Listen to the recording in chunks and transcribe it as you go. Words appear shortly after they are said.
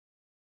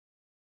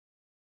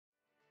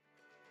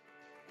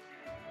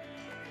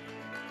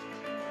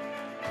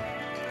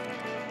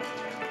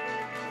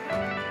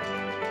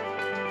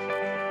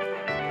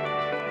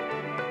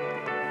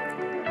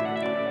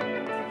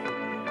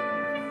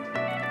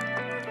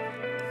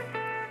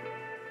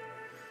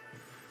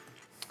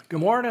Good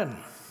morning.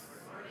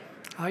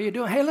 How you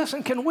doing? Hey,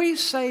 listen, can we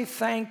say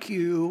thank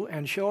you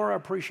and show our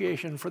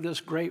appreciation for this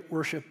great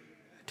worship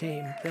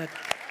team?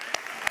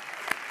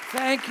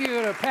 Thank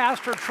you to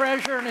Pastor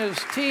Treasure and his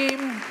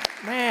team.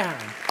 Man,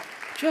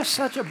 just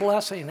such a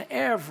blessing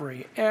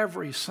every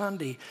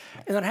Sunday.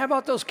 And then how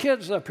about those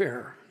kids up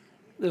here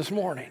this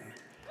morning?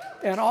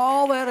 And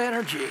all that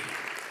energy.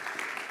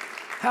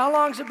 How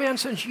long's it been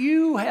since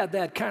you had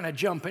that kind of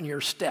jump in your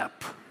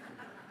step?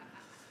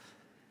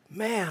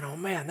 Man, oh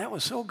man, that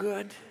was so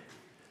good.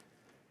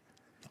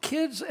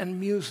 Kids and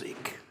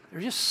music,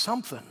 there's just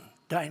something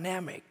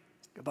dynamic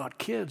about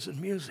kids and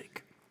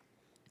music.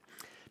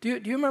 Do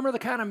you remember the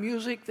kind of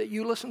music that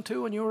you listened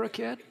to when you were a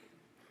kid,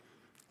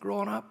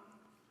 growing up?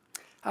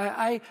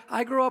 I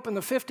grew up in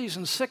the 50s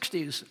and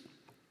 60s.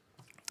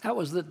 That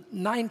was the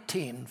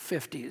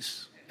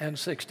 1950s and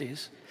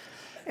 60s.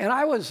 And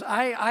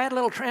I had a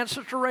little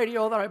transistor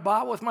radio that I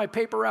bought with my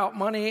paper route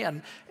money,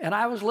 and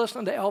I was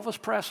listening to Elvis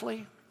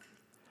Presley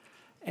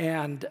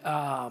and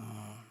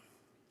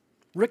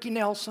Ricky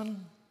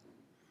Nelson,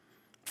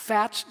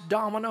 Fats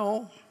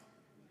Domino,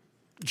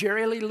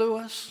 Jerry Lee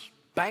Lewis,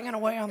 banging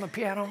away on the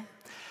piano.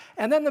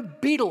 And then the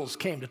Beatles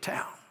came to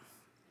town.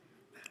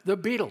 The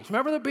Beatles.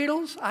 Remember the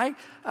Beatles?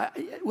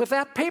 With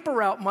that paper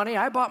route money,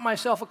 I bought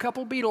myself a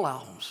couple Beatle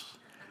albums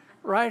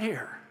right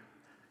here.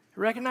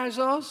 You recognize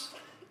those?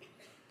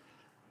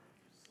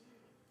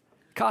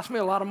 Cost me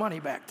a lot of money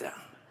back then.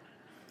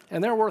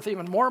 And they're worth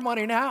even more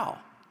money now.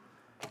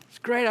 It's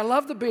great. I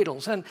love the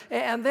Beatles. And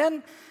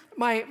then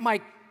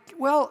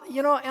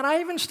and I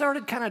even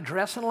started kind of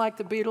dressing like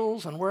the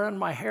Beatles and wearing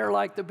my hair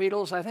like the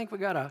Beatles. I think we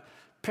got a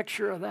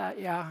picture of that.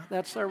 Yeah,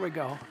 there we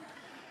go.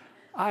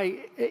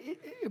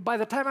 By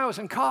the time I was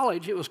in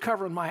college, it was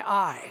covering my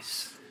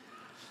eyes.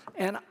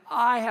 And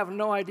I have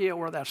no idea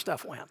where that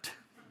stuff went.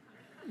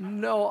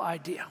 No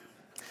idea.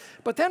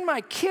 But then my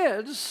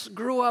kids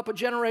grew up a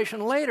generation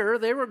later.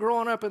 They were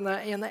growing up in the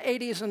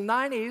 80s and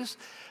 90s.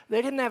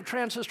 They didn't have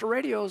transistor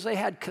radios. They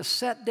had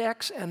cassette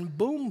decks and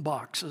boom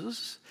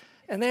boxes.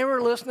 And they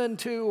were listening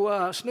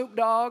to Snoop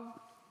Dogg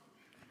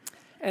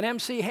and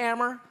MC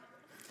Hammer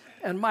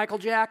and Michael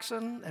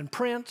Jackson and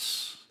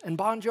Prince and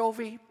Bon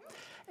Jovi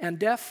and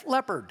Def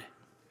Leppard.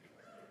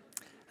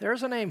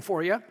 There's a name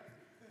for you.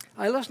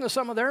 I listened to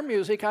some of their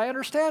music. I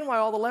understand why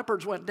all the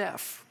leopards went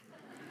deaf.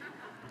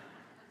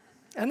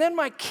 And then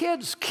my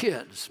kids'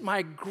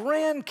 my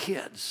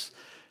grandkids,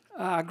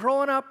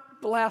 growing up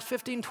the last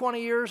 15,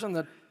 20 years in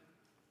the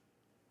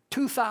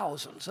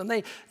 2000s. And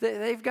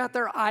they've got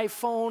their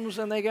iPhones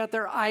and they got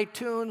their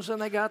iTunes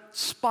and they got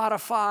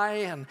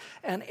Spotify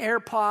and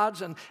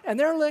AirPods and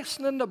they're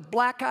listening to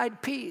Black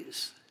Eyed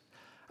Peas.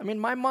 I mean,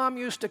 my mom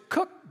used to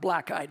cook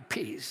Black Eyed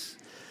Peas.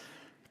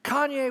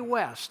 Kanye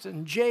West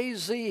and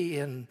Jay-Z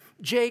and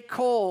J.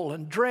 Cole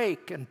and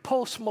Drake and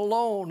Post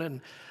Malone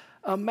and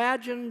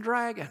Imagine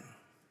Dragon.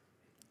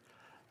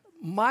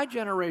 My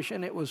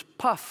generation, it was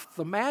Puff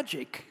the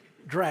Magic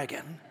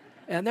Dragon,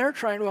 and they're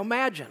trying to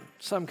imagine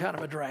some kind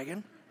of a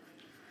dragon.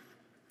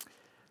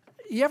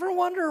 You ever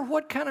wonder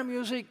what kind of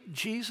music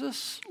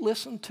Jesus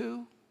listened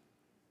to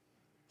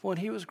when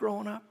he was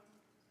growing up?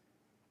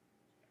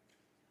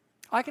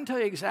 I can tell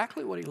you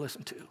exactly what he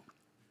listened to.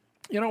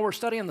 You know, we're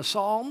studying the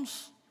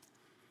Psalms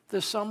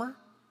this summer,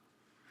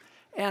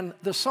 and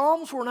the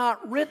Psalms were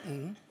not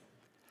written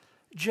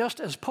just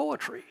as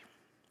poetry.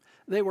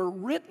 They were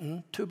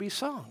written to be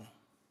sung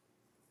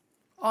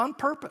on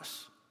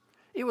purpose.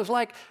 It was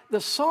like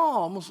the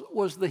Psalms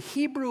was the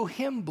Hebrew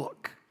hymn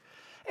book.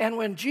 And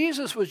when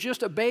Jesus was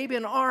just a babe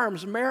in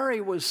arms,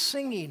 Mary was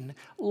singing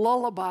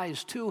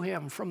lullabies to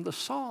him from the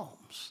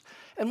Psalms.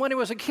 And when he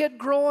was a kid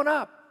growing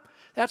up,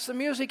 that's the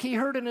music he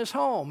heard in his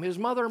home. His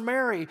mother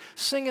Mary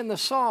singing the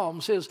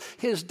Psalms.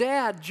 His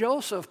dad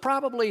Joseph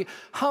probably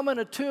humming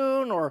a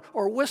tune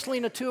or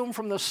whistling a tune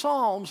from the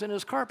Psalms in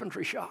his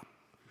carpentry shop.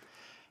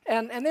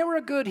 And they were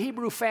a good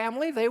Hebrew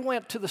family. They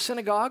went to the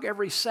synagogue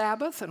every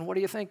Sabbath, and what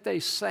do you think they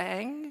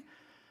sang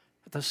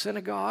at the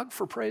synagogue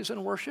for praise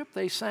and worship?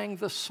 They sang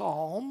the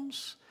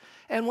Psalms.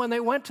 And when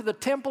they went to the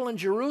temple in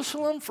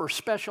Jerusalem for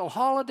special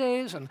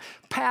holidays and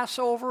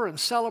Passover and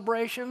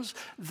celebrations,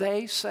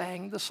 they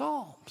sang the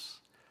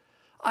Psalms.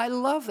 I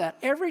love that.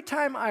 Every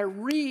time I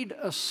read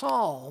a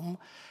psalm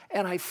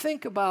and I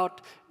think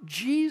about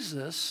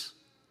Jesus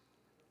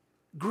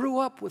grew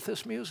up with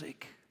this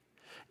music.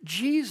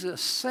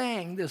 Jesus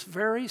sang this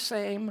very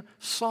same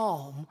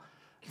psalm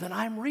that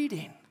I'm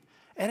reading.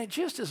 And it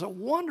just is a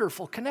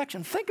wonderful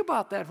connection. Think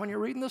about that when you're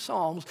reading the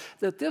Psalms,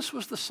 that this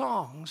was the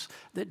songs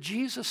that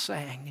Jesus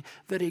sang,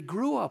 that he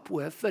grew up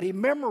with, that he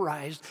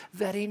memorized,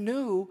 that he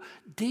knew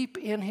deep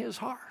in his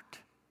heart.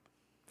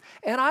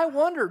 And I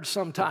wondered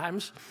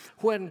sometimes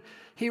when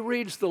he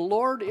reads, "The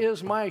Lord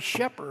is my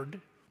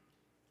shepherd,"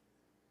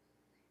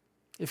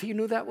 if he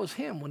knew that was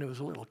him when he was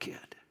a little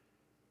kid.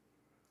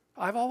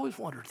 I've always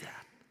wondered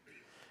that.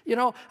 You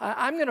know,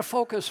 I'm going to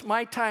focus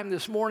my time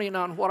this morning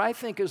on what I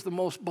think is the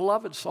most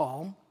beloved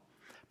psalm,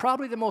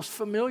 probably the most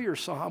familiar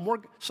psalm. We're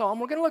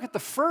going to look at the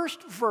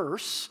first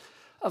verse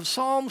of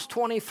Psalms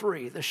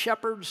 23, the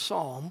shepherd's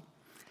psalm.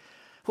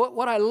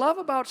 What I love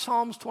about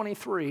Psalms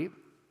 23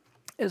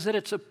 is that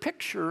it's a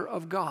picture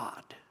of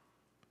God.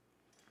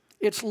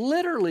 It's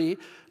literally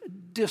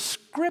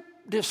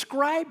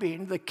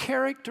describing the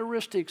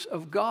characteristics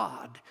of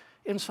God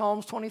in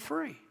Psalms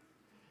 23.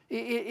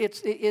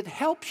 It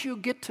helps you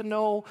get to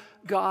know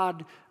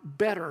God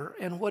better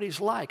and what he's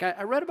like.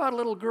 I read about a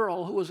little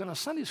girl who was in a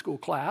Sunday school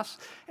class,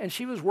 and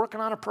she was working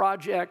on a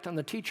project, and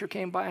the teacher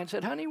came by and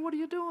said, "Honey, what are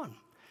you doing?"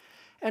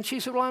 And she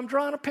said, "Well, I'm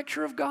drawing a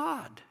picture of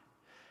God."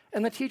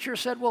 And the teacher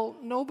said, "Well,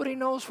 nobody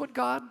knows what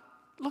God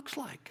looks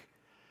like."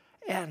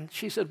 And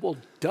she said, "Well,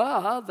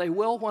 duh, they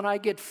will when I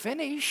get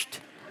finished."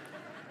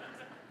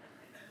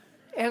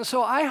 And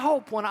so I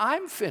hope when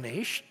I'm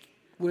finished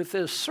with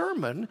this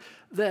sermon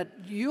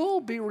that you'll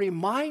be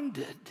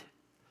reminded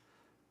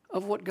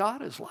of what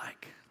God is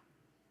like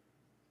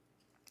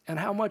and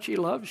how much he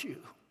loves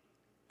you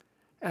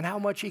and how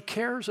much he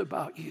cares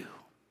about you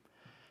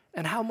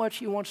and how much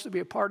he wants to be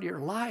a part of your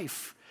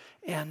life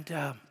and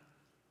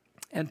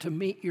to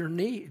meet your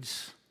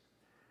needs.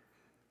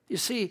 You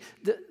see,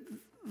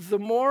 the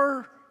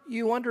more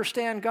you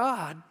understand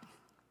God,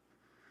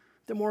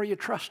 the more you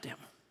trust him.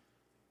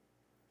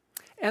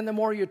 And the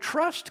more you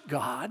trust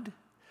God,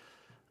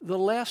 the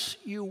less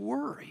you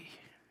worry.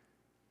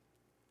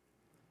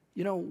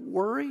 You know,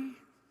 worry,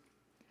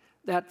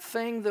 that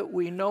thing that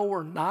we know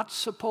we're not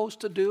supposed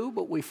to do,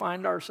 but we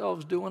find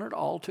ourselves doing it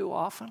all too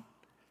often.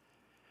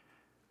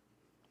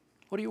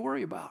 What do you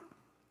worry about?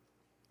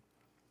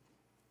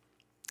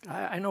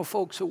 I know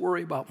folks who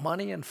worry about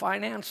money and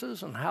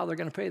finances and how they're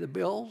going to pay the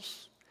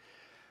bills.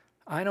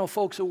 I know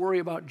folks who worry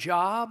about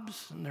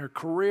jobs and their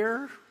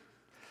career,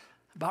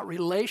 about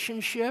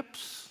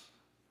relationships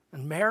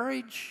and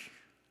marriage,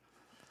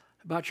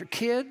 about your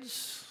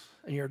kids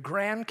and your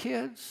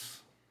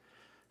grandkids.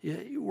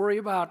 You worry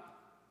about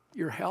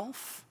your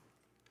health,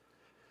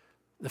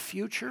 the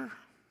future.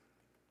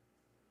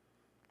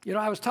 You know,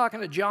 I was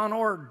talking to John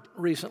Ord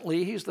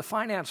recently. He's the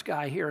finance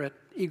guy here at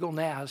Eagle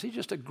Naz. He's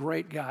just a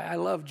great guy. I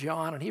love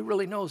John, and he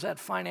really knows that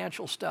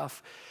financial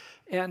stuff.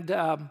 And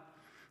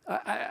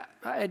I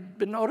had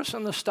been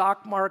noticing the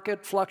stock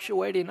market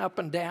fluctuating up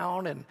and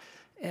down,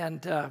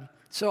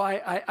 so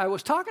I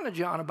was talking to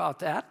John about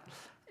that.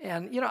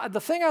 And, you know,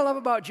 the thing I love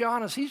about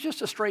John is he's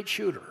just a straight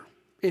shooter.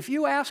 If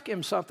you ask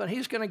him something,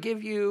 he's going to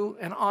give you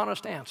an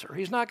honest answer.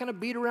 He's not going to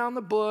beat around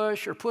the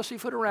bush or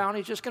pussyfoot around.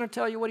 He's just going to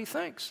tell you what he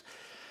thinks.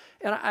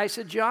 And I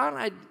said, "John,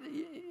 I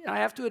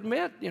have to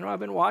admit, you know, I've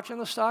been watching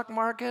the stock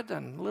market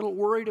and a little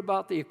worried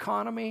about the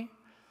economy."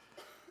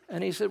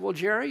 And he said, "Well,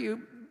 Jerry,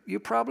 you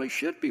probably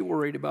should be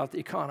worried about the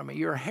economy.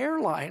 Your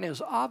hairline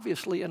is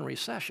obviously in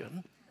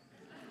recession.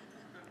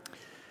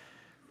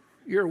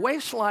 Your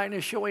waistline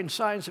is showing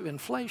signs of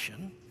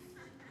inflation.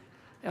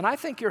 And I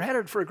think you're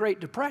headed for a Great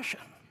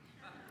Depression.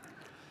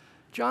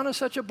 John is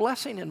such a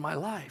blessing in my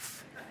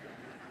life."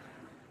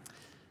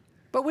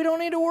 But we don't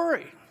need to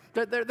worry.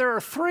 There are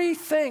three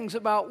things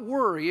about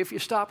worry if you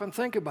stop and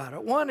think about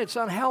it. One, it's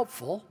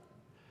unhelpful.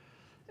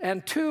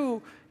 And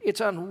two,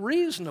 it's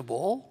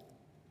unreasonable.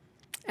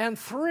 And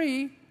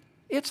three,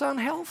 it's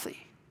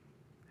unhealthy.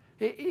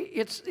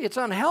 It's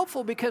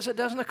unhelpful because it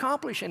doesn't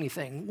accomplish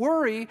anything.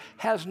 Worry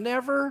has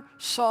never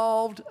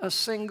solved a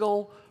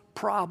single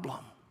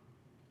problem.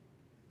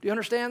 Do you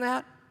understand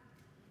that?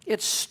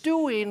 It's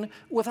stewing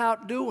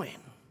without doing.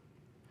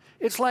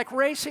 It's like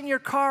racing your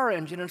car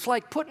engine. It's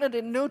like putting it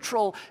in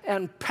neutral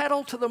and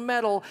pedal to the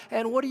metal,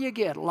 and what do you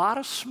get? A lot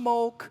of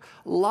smoke,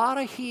 a lot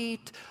of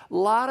heat, a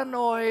lot of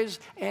noise,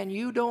 and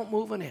you don't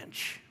move an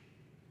inch.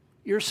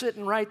 You're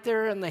sitting right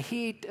there in the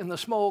heat and the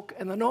smoke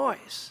and the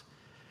noise.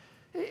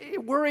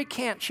 Worry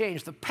can't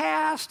change the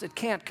past. It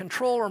can't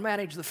control or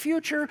manage the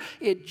future.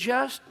 It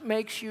just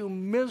makes you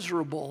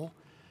miserable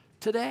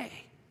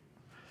today.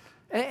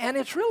 And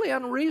it's really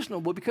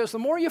unreasonable because the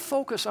more you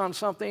focus on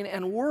something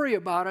and worry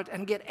about it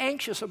and get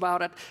anxious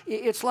about it,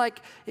 it's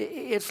like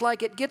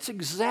it gets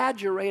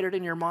exaggerated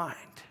in your mind.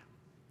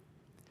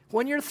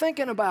 When you're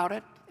thinking about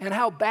it and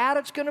how bad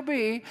it's going to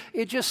be,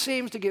 it just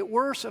seems to get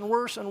worse and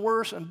worse and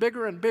worse and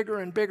bigger and bigger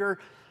and bigger,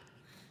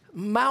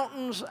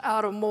 mountains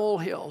out of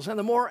molehills, and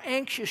the more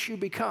anxious you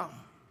become.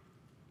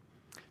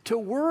 To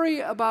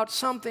worry about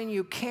something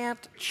you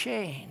can't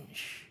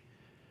change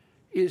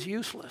is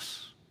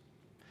useless.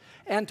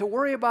 And to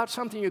worry about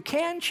something you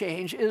can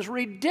change is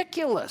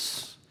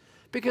ridiculous.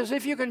 Because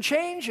if you can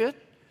change it,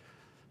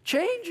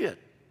 change it.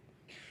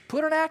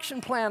 Put an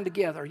action plan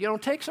together. You know,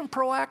 take some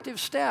proactive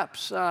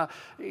steps.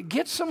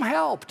 Get some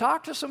help.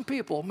 Talk to some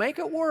people. Make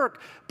it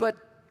work. But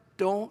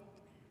don't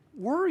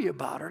worry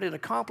about it. It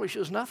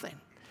accomplishes nothing.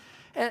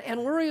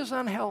 And worry is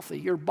unhealthy.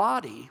 Your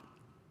body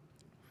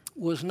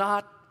was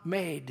not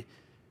made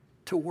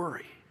to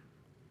worry.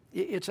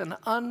 It's an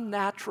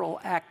unnatural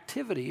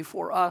activity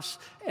for us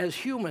as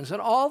humans.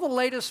 And all the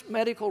latest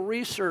medical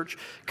research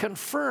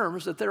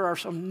confirms that there are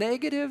some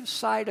negative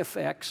side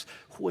effects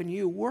when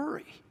you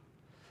worry.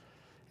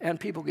 And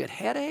people get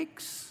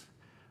headaches,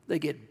 they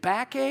get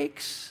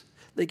backaches,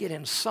 they get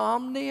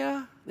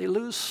insomnia, they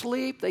lose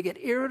sleep, they get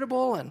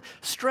irritable and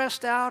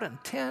stressed out and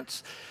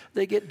tense,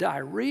 they get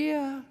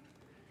diarrhea,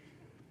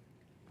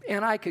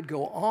 And I could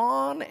go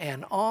on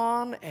and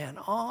on and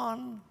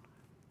on.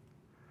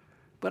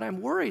 But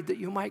I'm worried that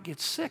you might get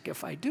sick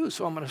if I do,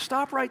 so I'm going to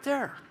stop right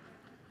there.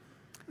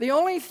 The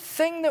only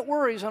thing that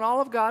worries in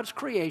all of God's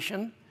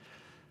creation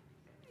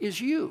is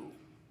you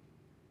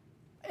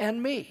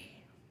and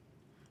me.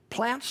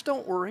 Plants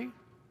don't worry.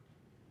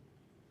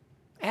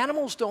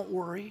 Animals don't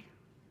worry.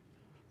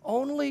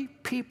 Only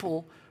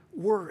people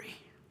worry.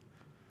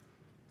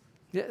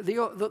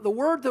 The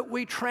word that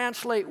we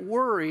translate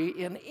worry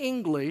in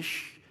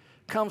English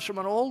comes from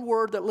an old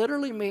word that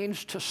literally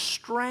means to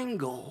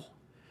strangle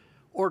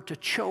or to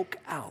choke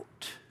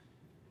out.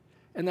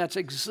 And that's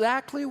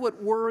exactly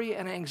what worry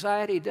and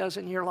anxiety does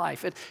in your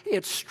life.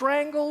 It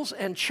strangles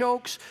and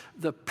chokes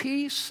the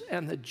peace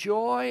and the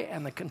joy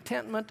and the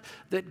contentment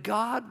that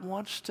God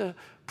wants to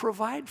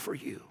provide for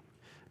you.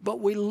 But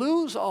we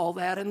lose all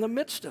that in the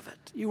midst of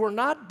it. You were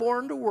not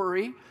born to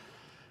worry.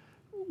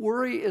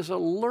 Worry is a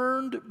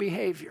learned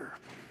behavior.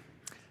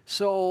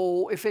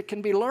 So if it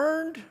can be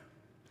learned,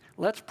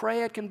 let's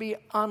pray it can be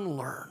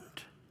unlearned.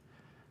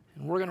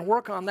 And we're going to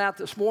work on that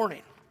this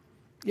morning.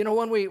 You know,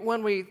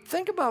 when we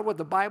think about what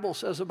the Bible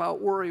says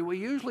about worry, we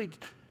usually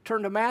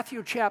turn to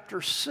Matthew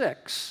chapter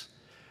 6,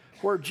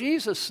 where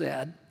Jesus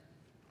said,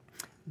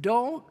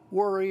 don't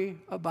worry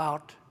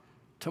about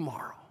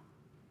tomorrow.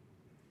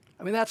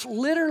 I mean, that's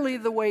literally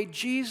the way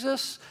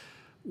Jesus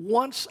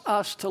wants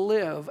us to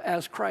live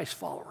as Christ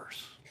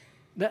followers.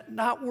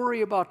 Not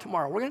worry about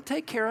tomorrow. We're going to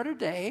take care of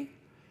today.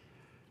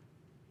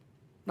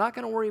 Not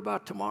going to worry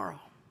about tomorrow.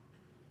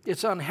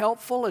 It's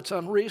unhelpful, it's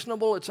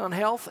unreasonable, it's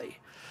unhealthy.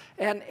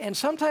 And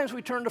sometimes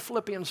we turn to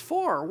Philippians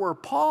 4, where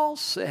Paul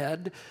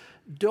said,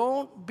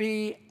 don't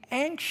be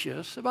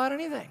anxious about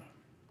anything,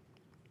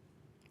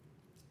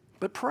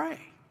 but pray.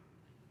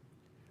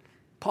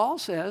 Paul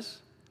says,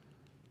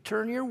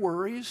 turn your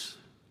worries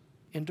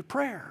into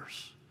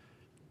prayers.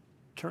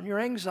 Turn your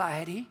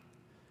anxiety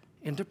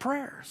into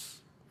prayers.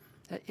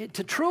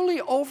 To truly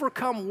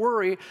overcome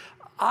worry,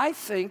 I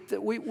think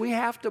that we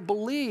have to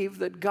believe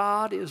that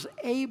God is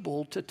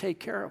able to take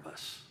care of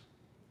us.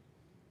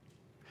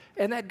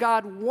 And that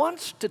God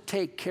wants to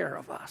take care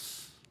of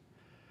us.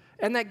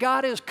 And that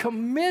God is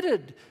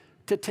committed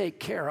to take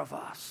care of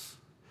us.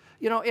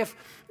 You know,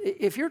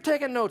 if you're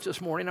taking notes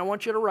this morning, I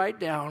want you to write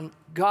down,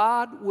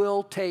 God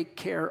will take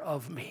care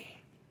of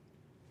me.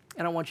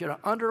 And I want you to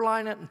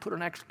underline it and put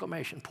an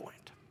exclamation point.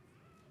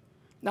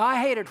 Now, I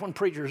hate it when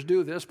preachers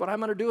do this, but I'm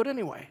going to do it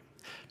anyway.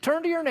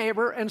 Turn to your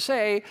neighbor and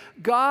say,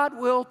 God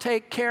will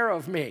take care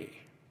of me.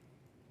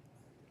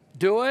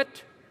 Do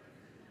it.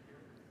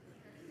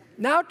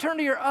 Now turn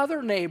to your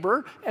other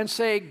neighbor and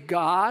say,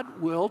 God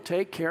will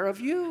take care of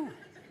you.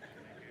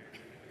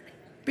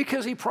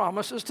 Because he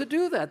promises to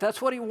do that.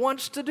 That's what he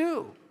wants to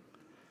do.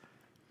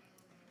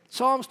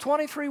 Psalms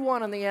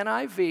 23:1 in the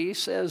NIV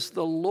says,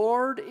 the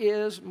Lord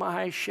is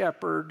my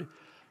shepherd,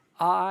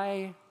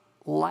 I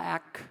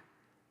lack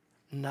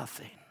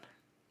nothing.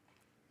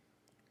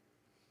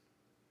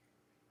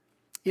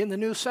 In the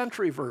New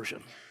Century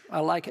Version,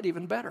 I like it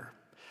even better.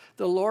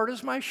 The Lord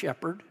is my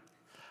shepherd,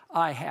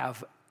 I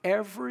have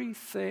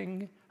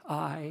everything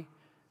I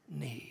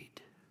need.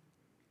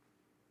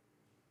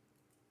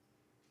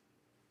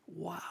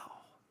 Wow.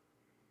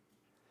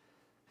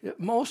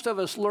 Most of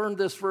us learned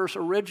this verse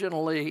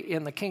originally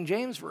in the King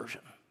James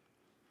Version.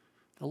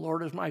 The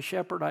Lord is my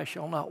shepherd, I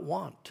shall not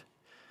want.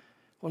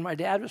 When my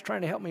dad was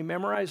trying to help me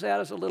memorize that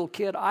as a little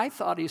kid, I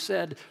thought he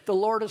said, the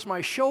Lord is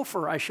my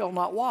chauffeur, I shall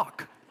not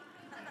walk.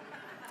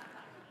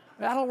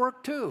 That'll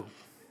work too.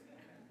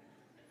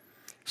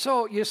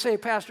 So you say,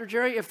 Pastor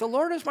Jerry, if the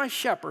Lord is my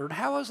shepherd,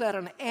 how is that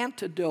an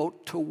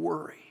antidote to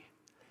worry?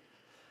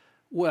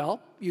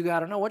 Well, you got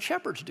to know what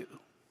shepherds do.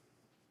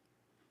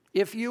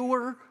 If you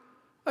were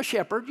a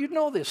shepherd, you'd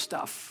know this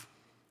stuff.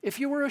 If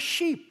you were a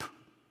sheep,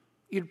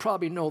 you'd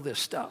probably know this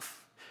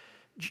stuff.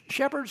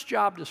 Shepherd's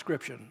job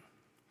description: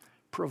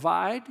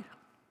 provide,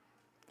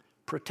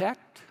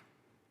 protect,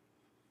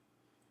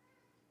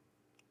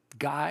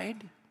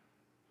 guide,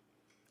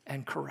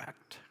 and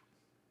correct.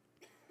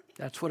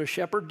 That's what a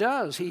shepherd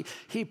does.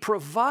 He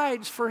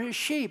provides for his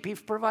sheep. He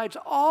provides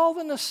all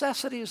the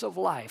necessities of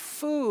life: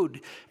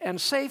 food and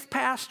safe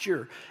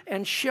pasture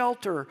and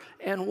shelter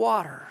and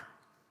water.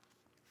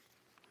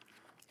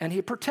 And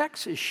he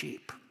protects his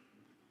sheep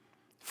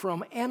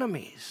from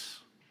enemies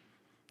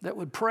that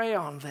would prey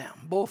on them,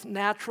 both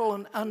natural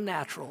and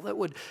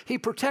unnatural. He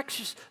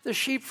protects the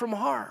sheep from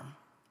harm.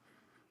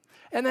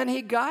 And then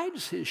he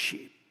guides his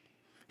sheep.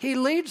 He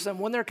leads them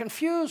when they're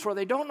confused, where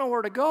they don't know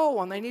where to go,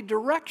 when they need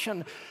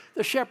direction.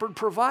 The shepherd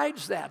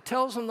provides that,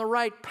 tells them the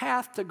right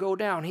path to go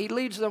down. He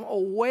leads them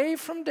away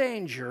from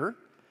danger,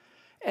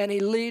 and he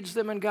leads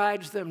them and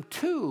guides them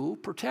to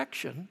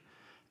protection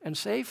and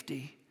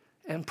safety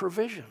and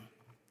provision.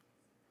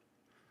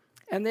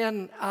 And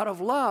then out of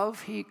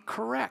love, he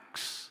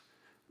corrects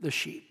the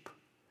sheep.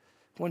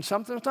 When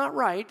something's not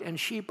right, and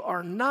sheep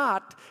are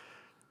not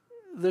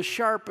the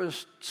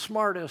sharpest,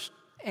 smartest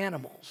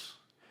animals,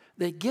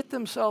 they get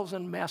themselves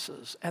in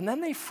messes, and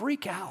then they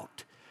freak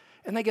out,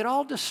 and they get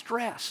all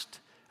distressed.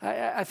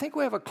 I think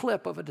we have a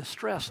clip of a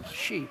distressed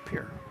sheep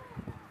here.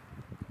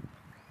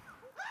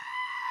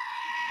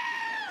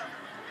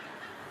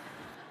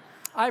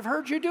 I've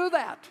heard you do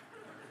that.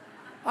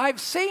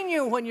 I've seen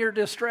you when you're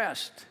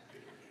distressed.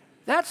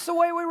 That's the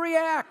way we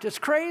react. It's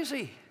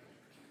crazy.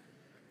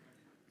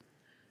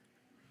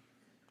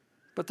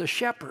 But the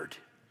shepherd,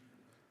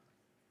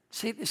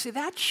 see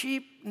that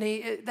sheep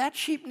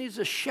needs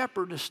a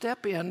shepherd to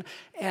step in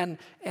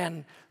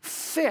and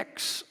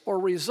fix or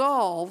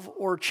resolve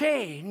or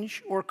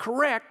change or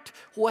correct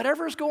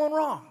whatever's going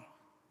wrong.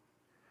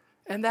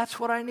 And that's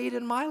what I need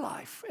in my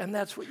life, and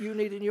that's what you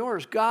need in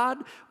yours. God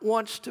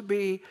wants to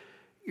be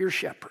your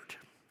shepherd.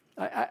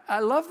 I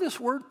love this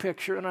word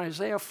picture in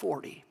Isaiah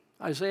 40.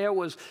 Isaiah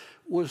was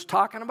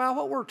talking about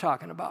what we're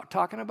talking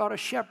about a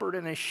shepherd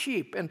and a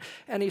sheep.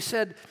 And he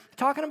said,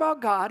 talking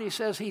about God, he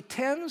says, he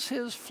tends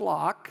his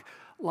flock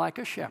like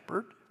a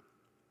shepherd.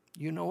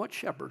 You know what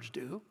shepherds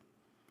do.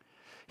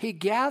 He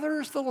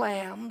gathers the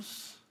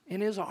lambs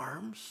in his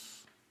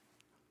arms.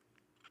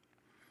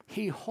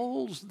 He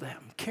holds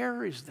them,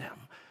 carries them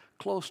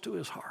close to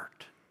his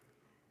heart.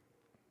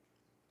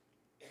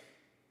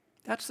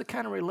 That's the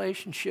kind of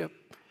relationship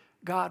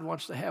God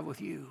wants to have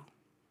with you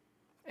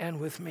and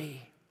with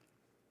me.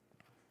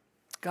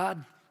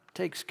 God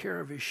takes care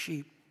of his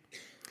sheep.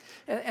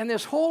 And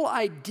this whole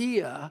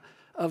idea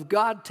of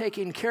God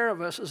taking care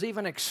of us is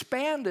even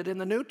expanded in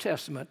the New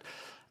Testament.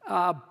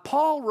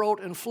 Paul wrote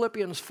in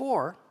Philippians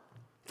 4,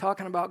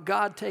 talking about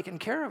God taking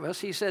care of us,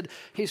 he said,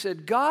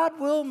 God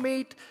will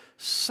meet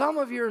some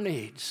of your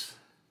needs.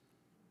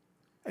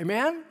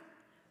 Amen?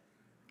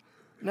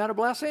 Isn't that a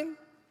blessing?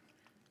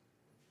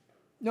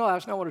 No,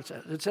 that's not what it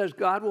says. It says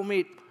God will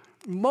meet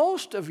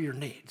most of your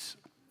needs.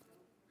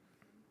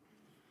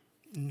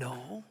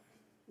 No.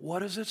 What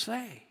does it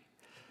say?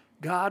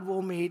 God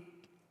will meet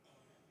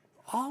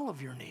all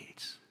of your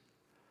needs.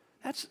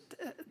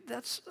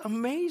 That's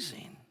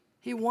amazing.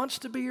 He wants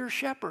to be your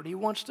shepherd. He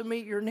wants to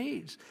meet your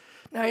needs.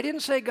 Now, he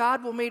didn't say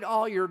God will meet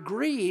all your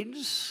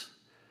greeds.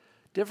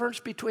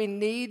 Difference between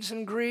needs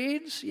and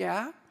greeds,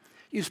 yeah.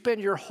 You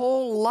spend your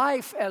whole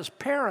life as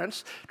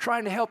parents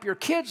trying to help your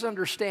kids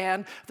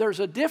understand there's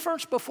a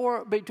difference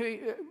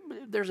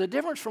there's a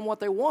difference from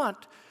what they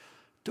want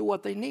to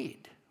what they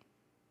need.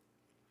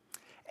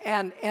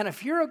 And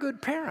if you're a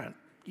good parent,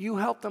 you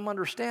help them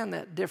understand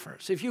that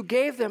difference. If you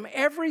gave them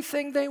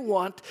everything they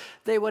want,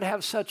 they would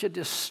have such a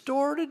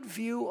distorted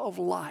view of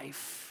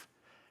life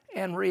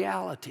and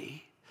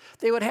reality.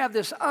 They would have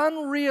this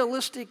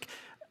unrealistic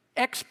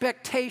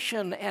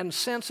expectation and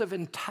sense of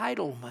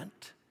entitlement.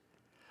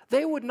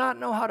 They would not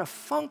know how to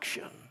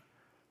function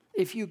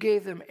if you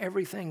gave them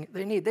everything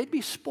they need. They'd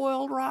be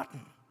spoiled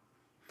rotten,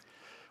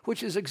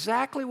 which is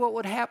exactly what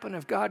would happen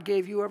if God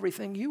gave you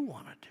everything you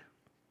wanted.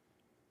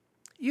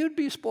 You'd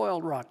be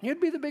spoiled rotten.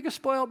 You'd be the biggest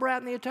spoiled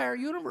brat in the entire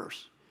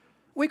universe.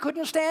 We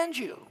couldn't stand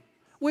you.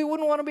 We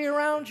wouldn't want to be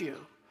around you.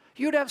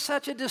 You'd have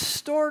such a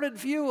distorted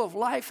view of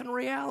life and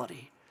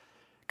reality.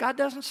 God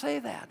doesn't say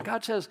that.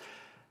 God says,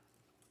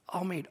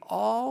 I'll meet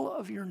all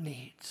of your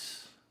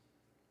needs.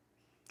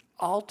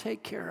 I'll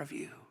take care of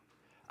you.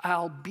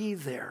 I'll be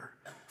there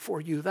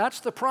for you. That's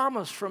the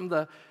promise from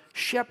the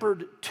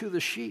shepherd to the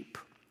sheep.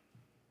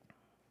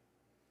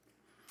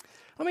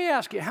 Let me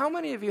ask you, how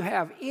many of you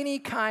have any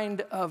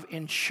kind of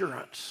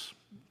insurance?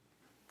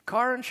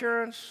 Car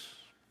insurance,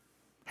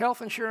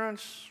 health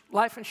insurance,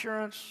 life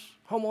insurance,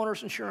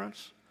 homeowner's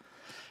insurance?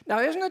 Now,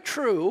 isn't it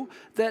true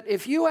that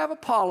if you have a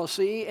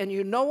policy and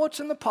you know what's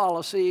in the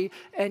policy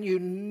and you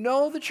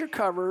know that you're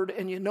covered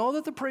and you know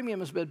that the premium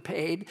has been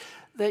paid,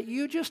 that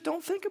you just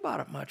don't think about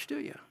it much, do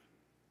you?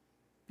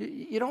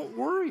 You don't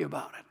worry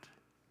about it.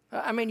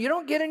 I mean, you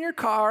don't get in your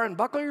car and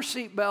buckle your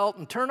seatbelt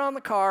and turn on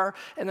the car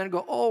and then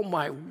go, oh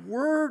my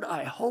word,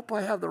 I hope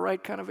I have the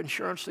right kind of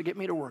insurance to get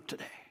me to work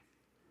today,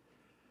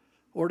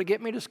 or to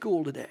get me to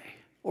school today,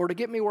 or to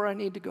get me where I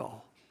need to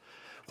go.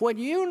 When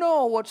you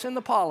know what's in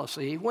the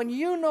policy, when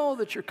you know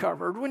that you're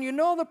covered, when you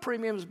know the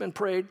premium's been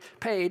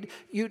paid,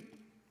 you've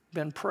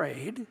been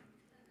prayed,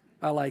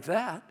 I like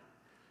that,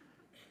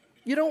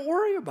 you don't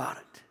worry about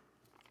it.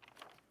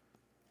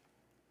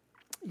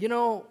 You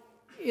know,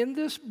 in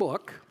this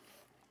book,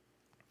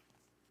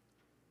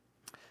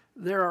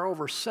 there are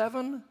over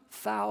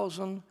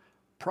 7,000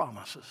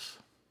 promises.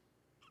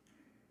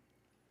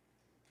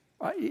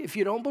 If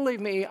you don't believe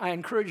me, I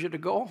encourage you to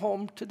go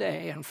home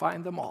today and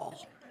find them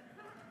all.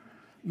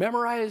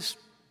 Memorize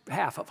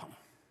half of them.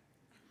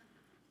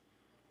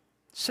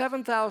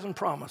 7,000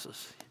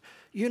 promises.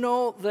 You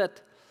know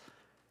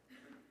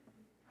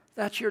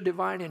that's your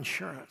divine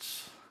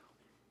insurance.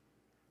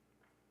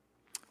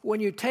 When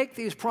you take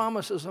these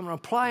promises and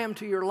apply them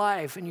to your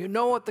life, and you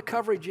know what the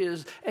coverage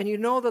is, and you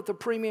know that the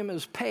premium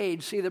is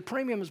paid. See, the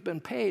premium has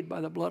been paid by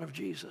the blood of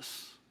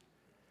Jesus.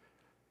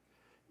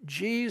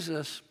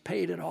 Jesus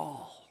paid it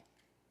all.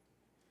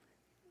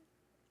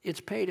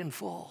 It's paid in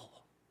full.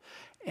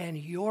 And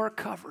you're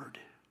covered.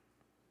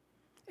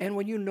 And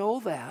when you know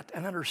that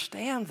and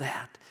understand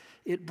that,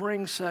 it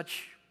brings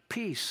such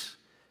peace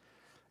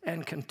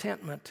and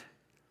contentment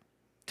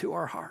to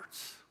our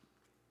hearts.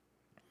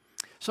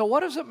 So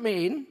what does it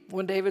mean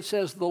when David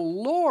says, the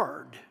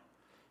Lord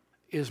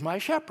is my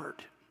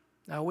shepherd?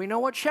 Now, we know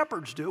what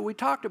shepherds do. We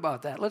talked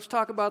about that. Let's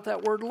talk about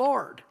that word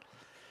Lord.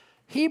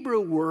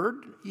 Hebrew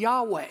word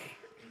Yahweh,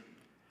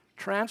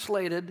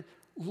 translated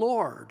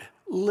Lord,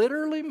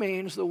 literally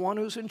means the one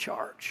who's in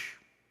charge,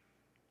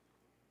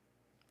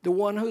 the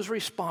one who's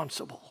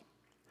responsible,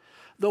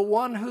 the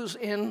one who's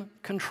in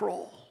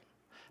control.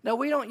 Now,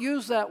 we don't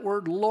use that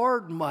word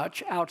Lord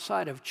much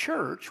outside of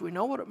church. We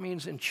know what it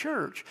means in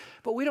church,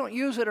 but we don't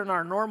use it in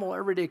our normal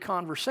everyday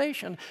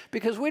conversation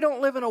because we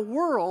don't live in a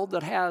world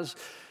that has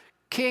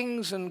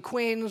kings and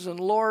queens and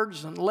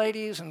lords and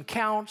ladies and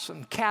counts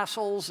and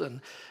castles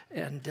and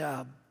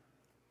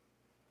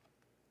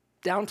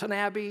Downton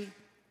Abbey.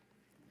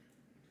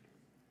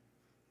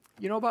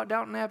 You know about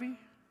Downton Abbey?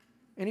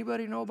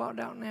 Anybody know about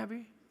Downton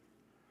Abbey?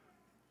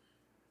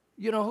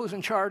 You know who's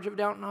in charge of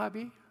Downton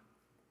Abbey?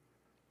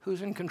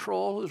 Who's in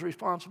control, who's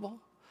responsible?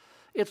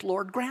 It's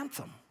Lord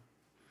Grantham.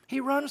 He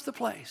runs the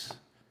place.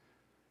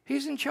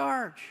 He's in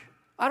charge.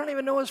 I don't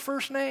even know his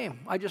first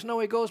name. I just know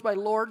he goes by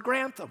Lord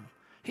Grantham.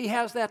 He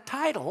has that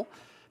title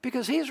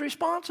because he's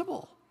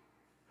responsible.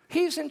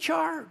 He's in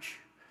charge.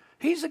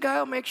 He's the guy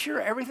who makes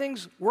sure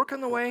everything's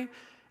working the way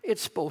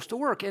it's supposed to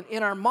work.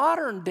 In our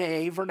modern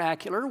day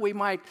vernacular, we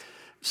might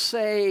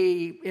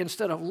say,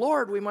 instead of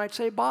Lord, we might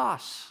say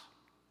boss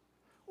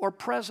or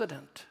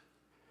president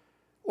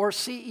or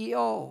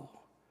CEO,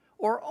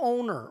 or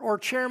owner, or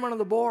chairman of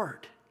the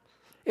board.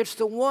 It's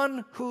the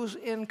one who's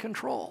in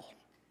control.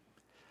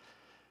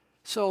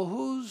 So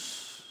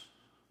who's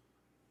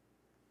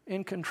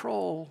in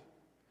control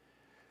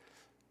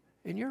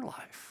in your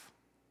life?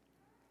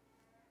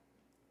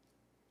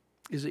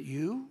 Is it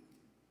you,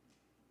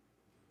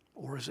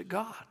 or is it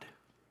God?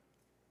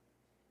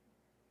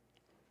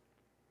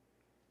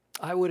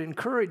 I would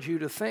encourage you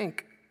to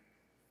think,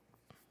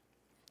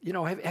 you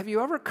know, have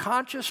you ever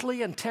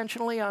consciously,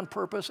 intentionally, on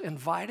purpose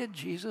invited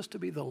Jesus to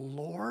be the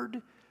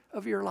Lord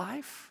of your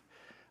life?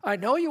 I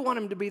know you want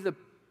him to be the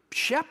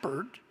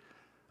shepherd.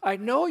 I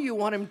know you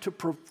want him to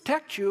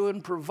protect you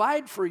and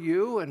provide for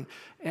you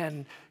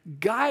and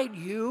guide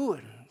you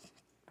and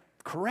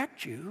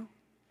correct you.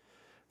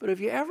 But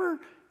have you ever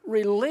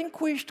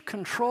relinquished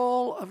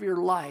control of your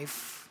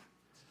life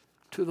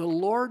to the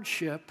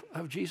lordship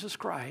of Jesus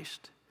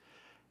Christ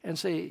and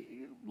say,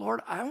 Lord,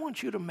 I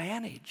want you to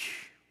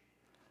manage.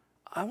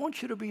 I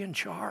want you to be in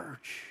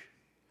charge.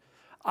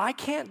 I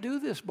can't do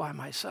this by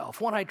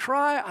myself. When I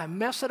try, I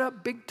mess it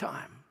up big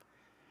time.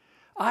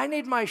 I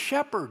need my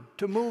shepherd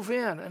to move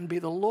in and be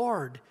the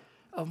Lord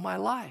of my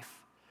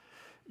life.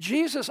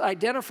 Jesus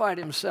identified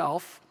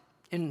himself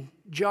in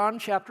John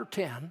chapter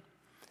 10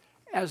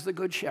 as the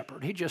good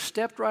shepherd. He just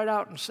stepped right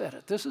out and said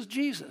it. This is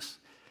Jesus.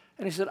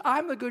 And he said,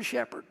 I'm the good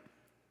shepherd.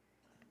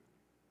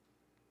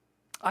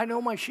 I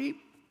know my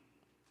sheep.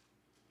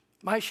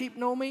 My sheep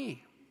know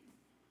me.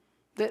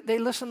 They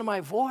listen to my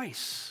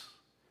voice.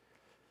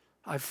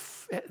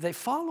 They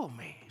follow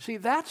me. See,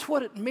 that's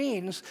what it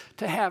means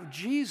to have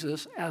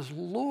Jesus as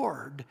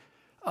Lord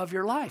of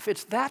your life.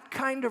 It's that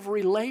kind of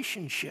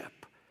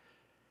relationship.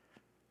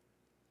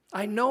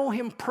 I know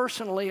him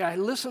personally. I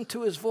listen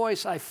to his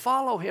voice. I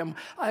follow him.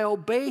 I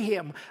obey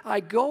him. I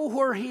go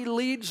where he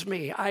leads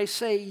me. I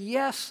say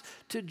yes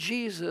to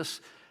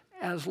Jesus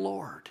as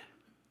Lord.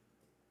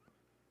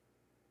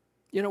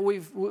 You know,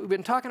 we've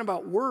been talking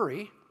about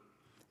worry.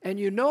 And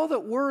you know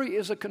that worry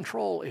is a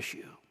control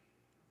issue.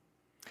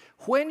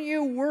 When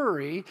you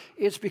worry,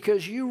 it's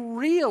because you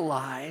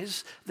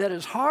realize that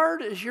as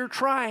hard as you're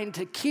trying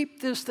to keep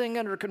this thing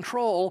under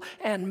control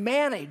and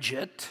manage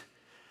it,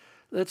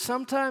 that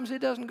sometimes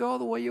it doesn't go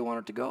the way you want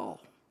it to go.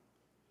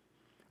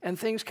 And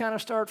things kind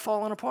of start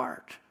falling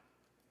apart.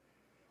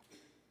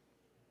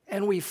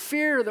 And we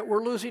fear that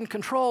we're losing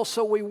control,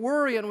 so we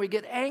worry and we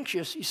get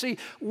anxious. You see,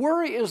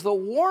 worry is the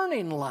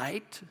warning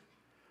light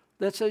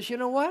that says, you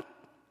know what?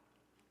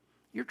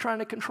 You're trying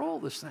to control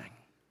this thing.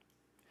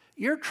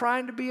 You're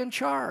trying to be in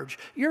charge.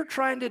 You're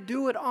trying to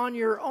do it on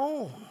your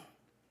own.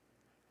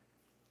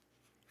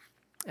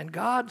 And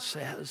God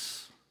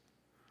says,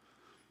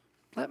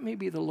 let me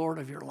be the Lord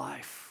of your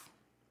life.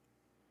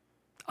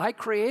 I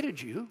created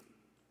you.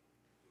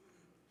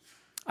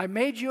 I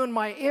made you in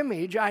my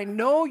image. I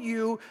know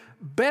you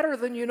better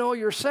than you know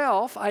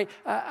yourself.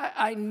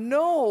 I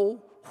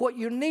know what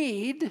you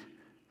need.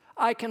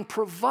 I can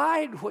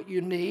provide what you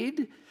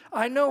need.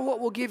 I know what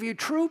will give you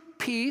true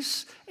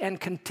peace and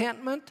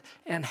contentment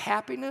and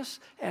happiness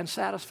and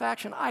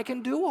satisfaction. I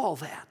can do all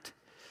that.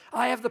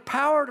 I have the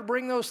power to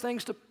bring those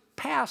things to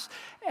pass.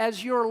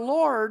 As your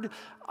Lord,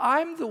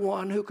 I'm the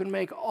one who can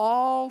make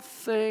all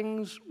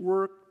things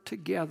work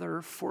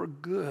together for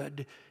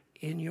good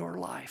in your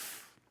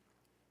life.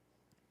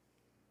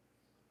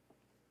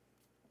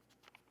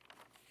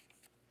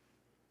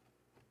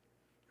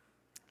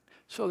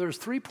 So there's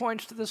 3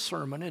 points to this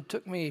sermon. It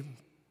took me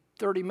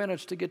 30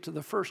 minutes to get to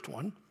the first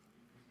one.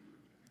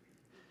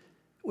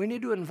 We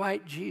need to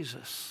invite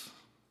Jesus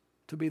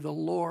to be the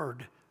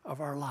Lord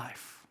of our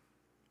life.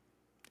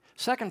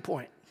 Second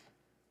point,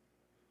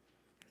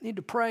 need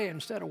to pray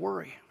instead of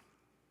worry.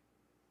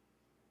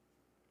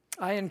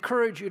 I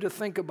encourage you to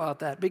think about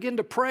that. Begin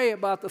to pray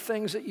about the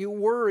things that you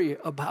worry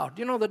about.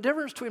 You know, the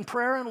difference between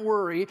prayer and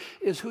worry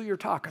is who you're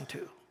talking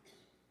to.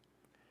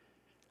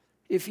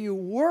 If you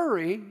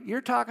worry,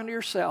 you're talking to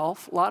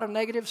yourself, a lot of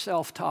negative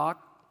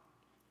self-talk,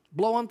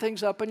 blowing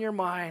things up in your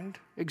mind,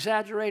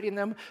 exaggerating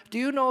them. Do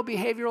you know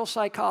behavioral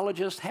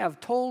psychologists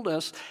have told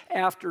us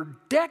after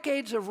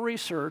decades of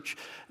research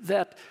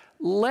that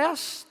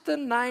less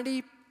than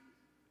 90%,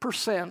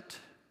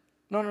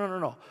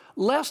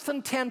 less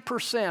than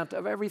 10%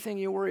 of everything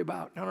you worry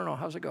about,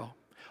 how's it go?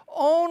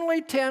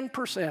 Only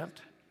 10%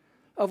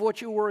 of what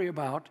you worry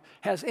about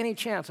has any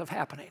chance of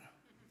happening.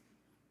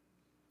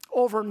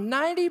 Over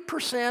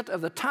 90%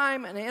 of the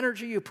time and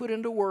energy you put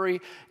into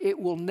worry, it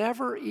will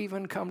never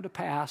even come to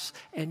pass,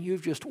 and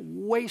you've just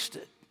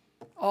wasted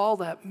all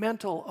that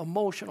mental,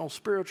 emotional,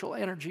 spiritual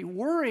energy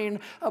worrying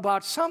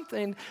about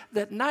something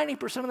that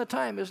 90% of the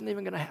time isn't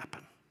even going to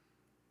happen.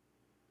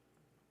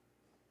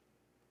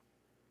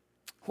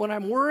 When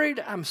I'm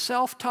worried, I'm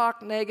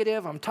self-talk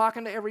negative, I'm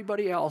talking to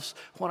everybody else.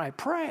 When I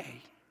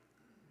pray,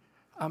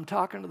 I'm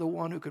talking to the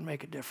one who can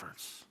make a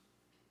difference.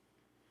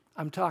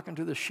 I'm talking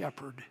to the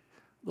shepherd,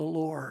 the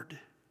Lord,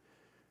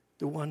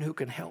 the one who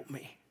can help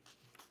me.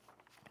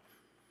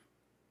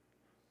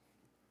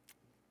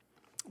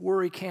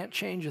 Worry can't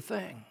change a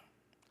thing,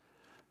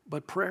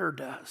 but prayer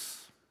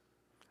does.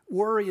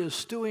 Worry is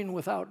stewing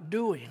without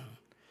doing.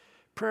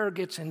 Prayer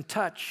gets in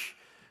touch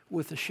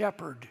with the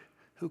shepherd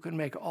who can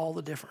make all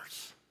the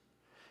difference.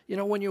 You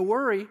know, when you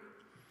worry,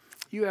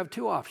 you have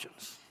two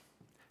options: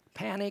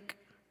 panic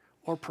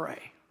or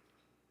pray.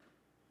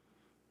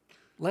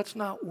 Let's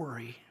not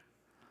worry.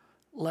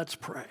 Let's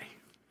pray.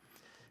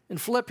 In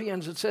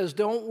Philippians, it says,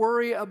 don't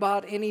worry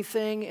about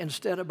anything,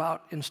 instead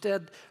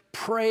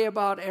pray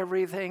about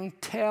everything.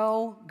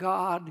 Tell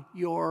God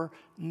your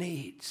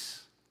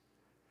needs.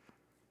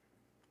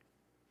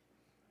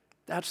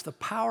 That's the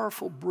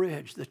powerful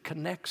bridge that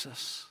connects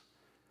us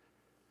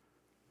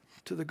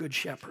to the Good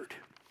Shepherd.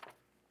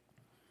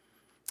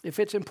 If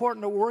it's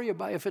important enough to worry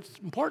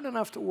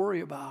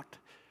about,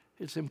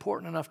 it's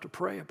important enough to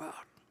pray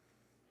about.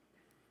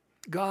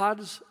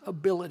 God's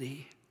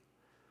ability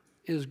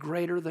is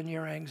greater than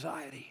your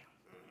anxiety.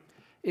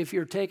 If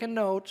you're taking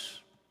notes,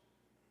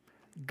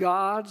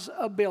 God's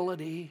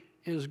ability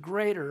is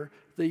greater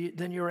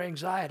than your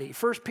anxiety.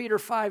 1 Peter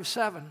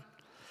 5:7,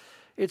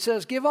 it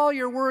says, give all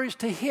your worries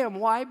to Him.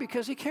 Why?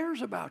 Because He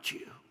cares about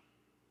you.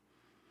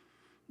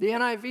 The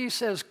NIV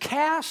says,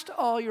 cast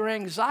all your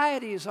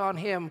anxieties on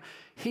Him.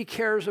 He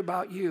cares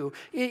about you.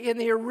 In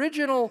the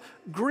original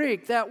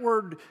Greek, that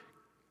word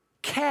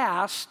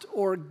cast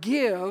or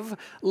give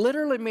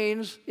literally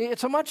means,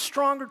 it's a much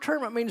stronger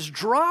term. It means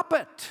drop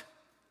it.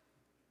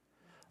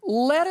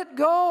 Let it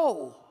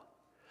go.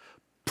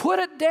 Put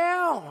it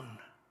down.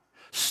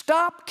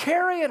 Stop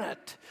carrying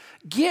it.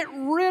 Get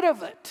rid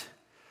of it.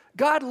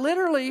 God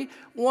literally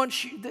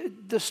wants you,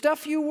 the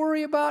stuff you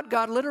worry about,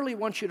 God literally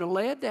wants you to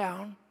lay it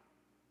down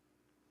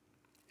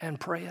and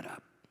pray it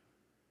up.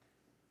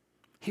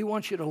 He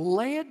wants you to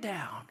lay it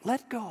down,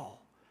 let go,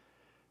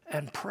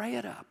 and pray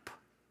it up.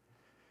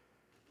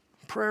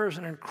 Prayer is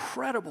an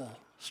incredible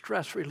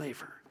stress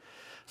reliever.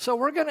 So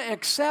we're going to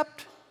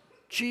accept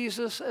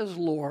Jesus as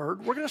Lord.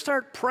 We're going to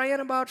start praying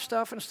about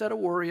stuff instead of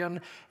worrying,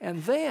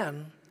 and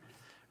then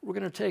we're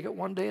going to take it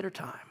one day at a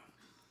time.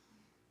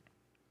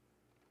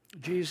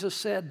 Jesus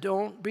said,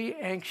 don't be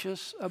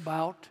anxious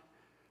about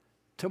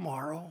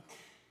tomorrow.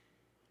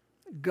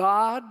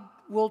 God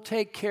will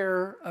take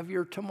care of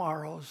your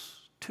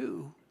tomorrows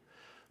too.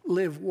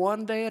 Live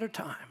one day at a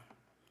time.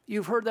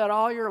 You've heard that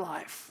all your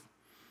life.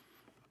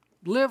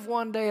 Live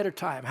one day at a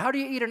time. How do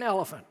you eat an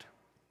elephant?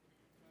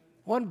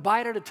 One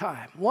bite at a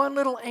time, one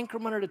little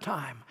increment at a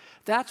time.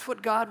 That's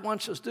what God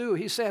wants us to do.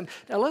 He's saying,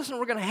 now listen,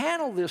 we're going to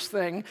handle this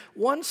thing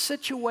one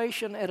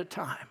situation at a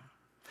time,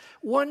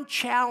 one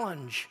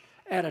challenge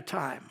at a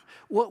time,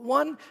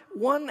 one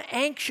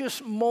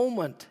anxious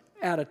moment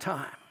at a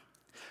time,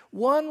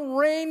 one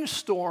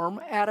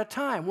rainstorm at a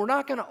time. We're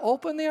not going to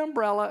open the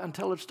umbrella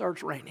until it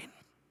starts raining.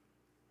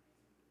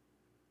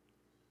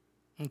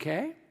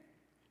 Okay?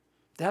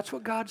 That's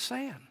what God's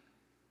saying.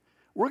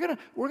 We're going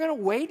to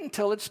wait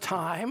until it's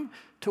time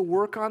to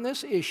work on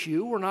this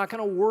issue. We're not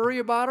going to worry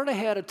about it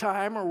ahead of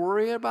time or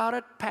worry about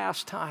it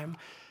past time.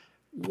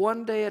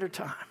 One day at a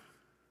time.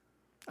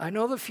 I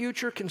know the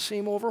future can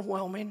seem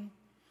overwhelming,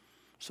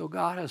 so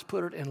God has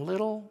put it in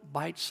little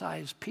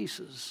bite-sized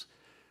pieces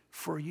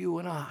for you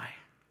and I.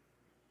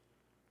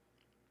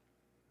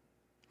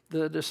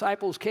 The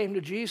disciples came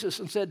to Jesus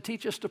and said,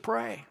 teach us to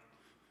pray.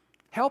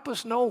 Help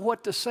us know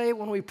what to say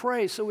when we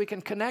pray so we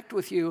can connect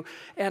with you.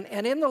 And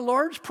in the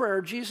Lord's Prayer,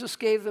 Jesus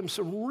gave them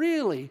some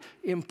really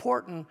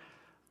important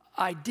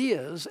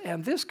ideas,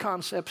 and this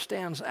concept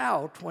stands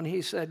out when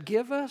he said,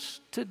 give us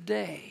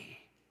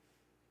today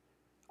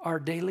our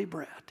daily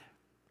bread.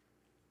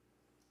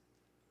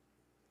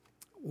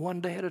 One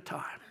day at a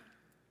time.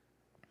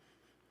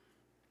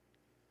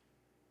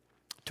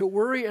 To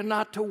worry and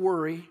not to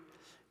worry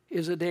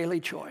is a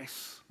daily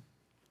choice.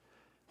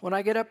 When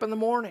I get up in the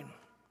morning,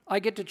 I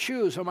get to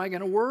choose. Am I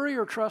going to worry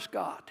or trust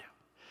God?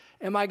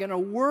 Am I going to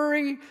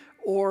worry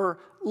or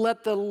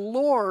let the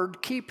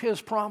Lord keep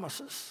his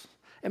promises?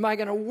 Am I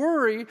going to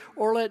worry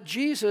or let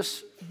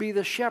Jesus be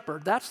the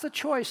shepherd? That's the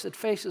choice that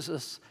faces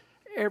us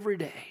every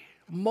day,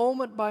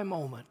 moment by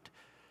moment,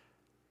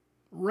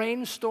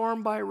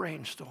 rainstorm by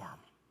rainstorm,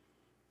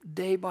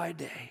 day by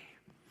day.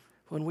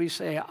 When we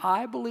say,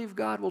 I believe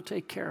God will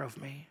take care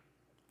of me.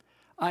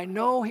 I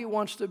know he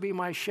wants to be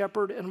my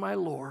shepherd and my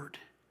Lord.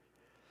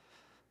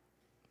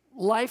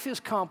 Life is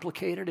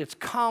complicated, it's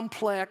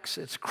complex,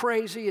 it's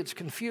crazy, it's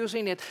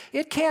confusing.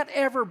 It can't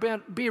ever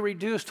be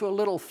reduced to a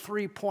little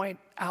 3-point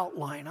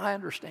outline. I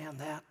understand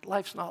that.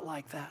 Life's not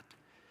like that.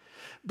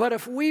 But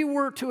if we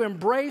were to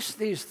embrace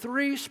these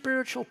 3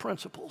 spiritual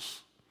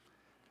principles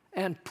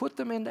and put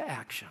them into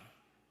action,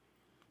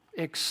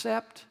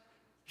 accept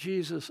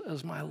Jesus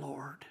as my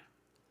Lord,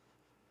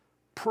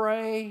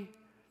 pray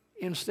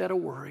instead of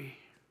worry,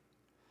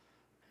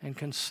 and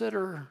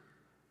consider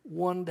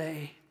one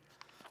day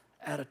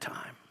at a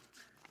time.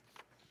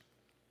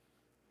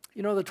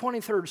 You know, the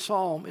 23rd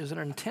Psalm is an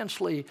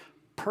intensely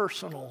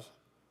personal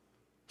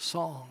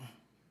song.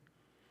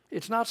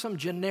 It's not some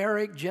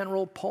generic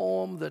general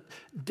poem that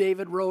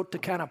David wrote to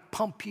kind of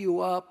pump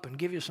you up and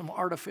give you some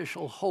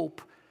artificial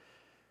hope.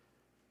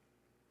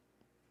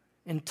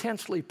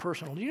 Intensely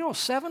personal. Do you know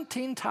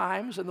 17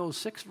 times in those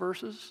 6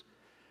 verses,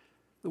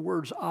 the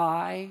words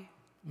I,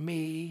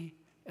 me,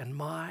 and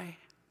my?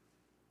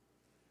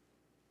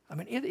 I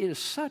mean, it is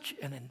such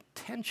an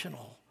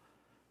intentional,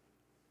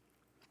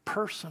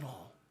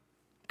 personal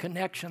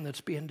connection that's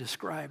being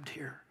described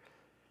here.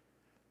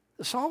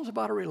 The Psalm's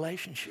about a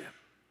relationship.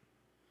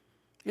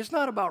 It's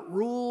not about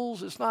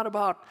rules. It's not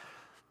about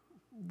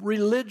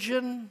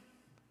religion.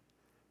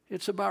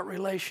 It's about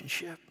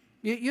relationship.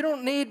 You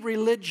don't need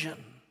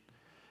religion.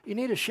 You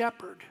need a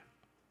shepherd.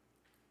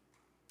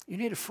 You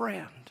need a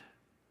friend.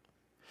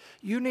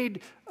 You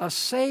need a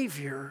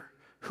Savior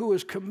who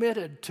is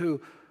committed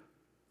to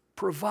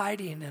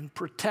providing and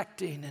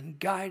protecting and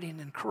guiding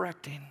and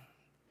correcting.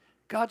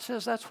 God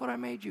says that's what I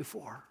made you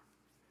for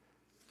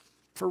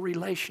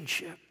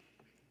relationship.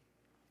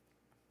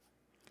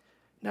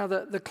 Now,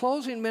 the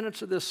closing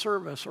minutes of this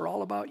service are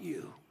all about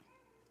you.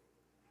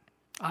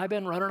 I've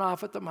been running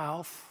off at the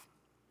mouth,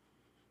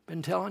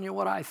 been telling you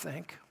what I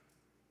think.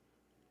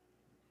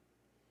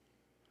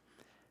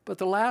 But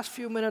the last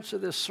few minutes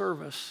of this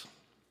service,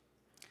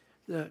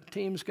 the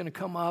team's going to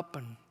come up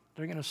and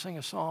they're going to sing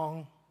a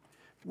song.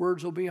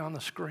 Words will be on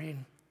the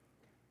screen.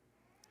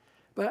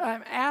 But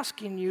I'm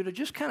asking you to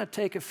just kind of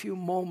take a few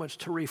moments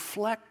to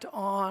reflect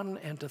on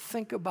and to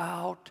think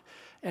about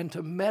and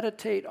to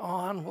meditate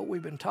on what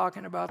we've been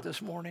talking about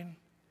this morning.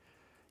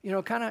 You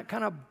know, kind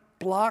of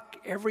block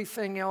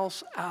everything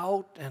else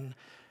out. And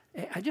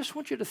I just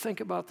want you to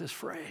think about this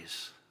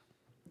phrase.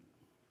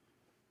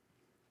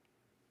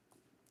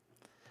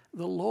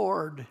 The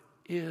Lord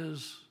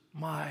is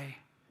my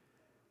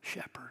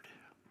shepherd.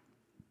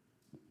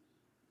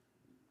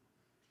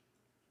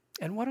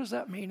 And what does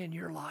that mean in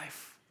your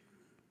life?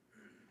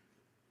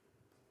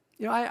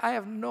 You know, I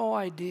have no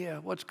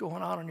idea what's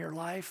going on in your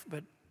life,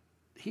 but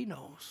he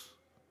knows.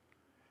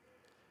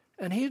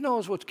 And he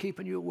knows what's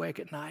keeping you awake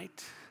at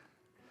night.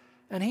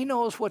 And he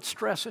knows what's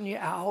stressing you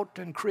out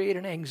and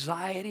creating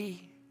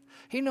anxiety.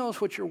 He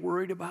knows what you're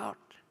worried about.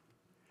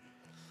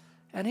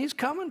 And he's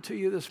coming to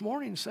you this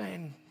morning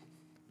saying,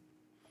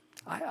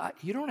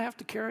 you don't have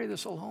to carry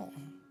this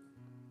alone.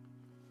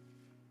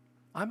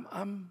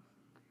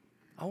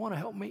 I want to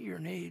help meet your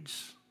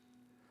needs.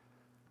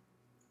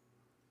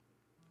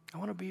 I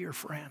want to be your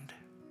friend.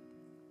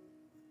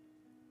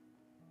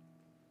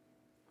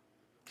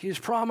 He's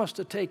promised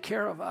to take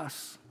care of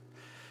us.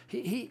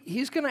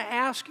 He's going to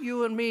ask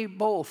you and me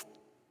both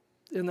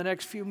in the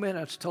next few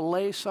minutes to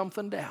lay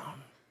something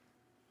down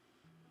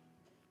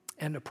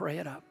and to pray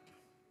it up.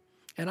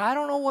 And I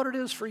don't know what it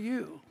is for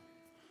you.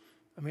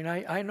 I mean,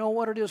 I know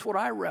what it is, what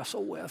I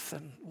wrestle with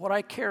and what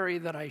I carry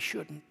that I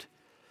shouldn't.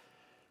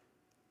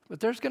 But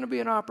there's going to be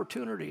an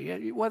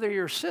opportunity, whether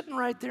you're sitting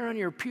right there in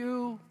your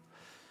pew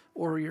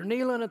or you're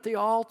kneeling at the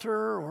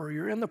altar or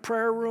you're in the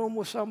prayer room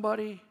with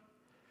somebody.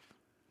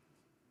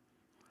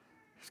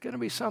 It's going to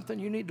be something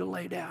you need to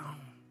lay down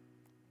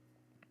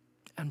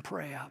and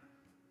pray up.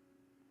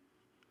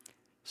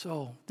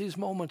 So these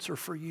moments are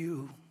for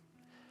you.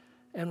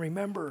 And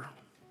remember,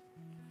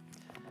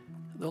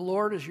 the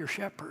Lord is your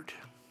shepherd,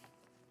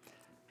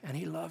 and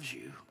he loves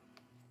you.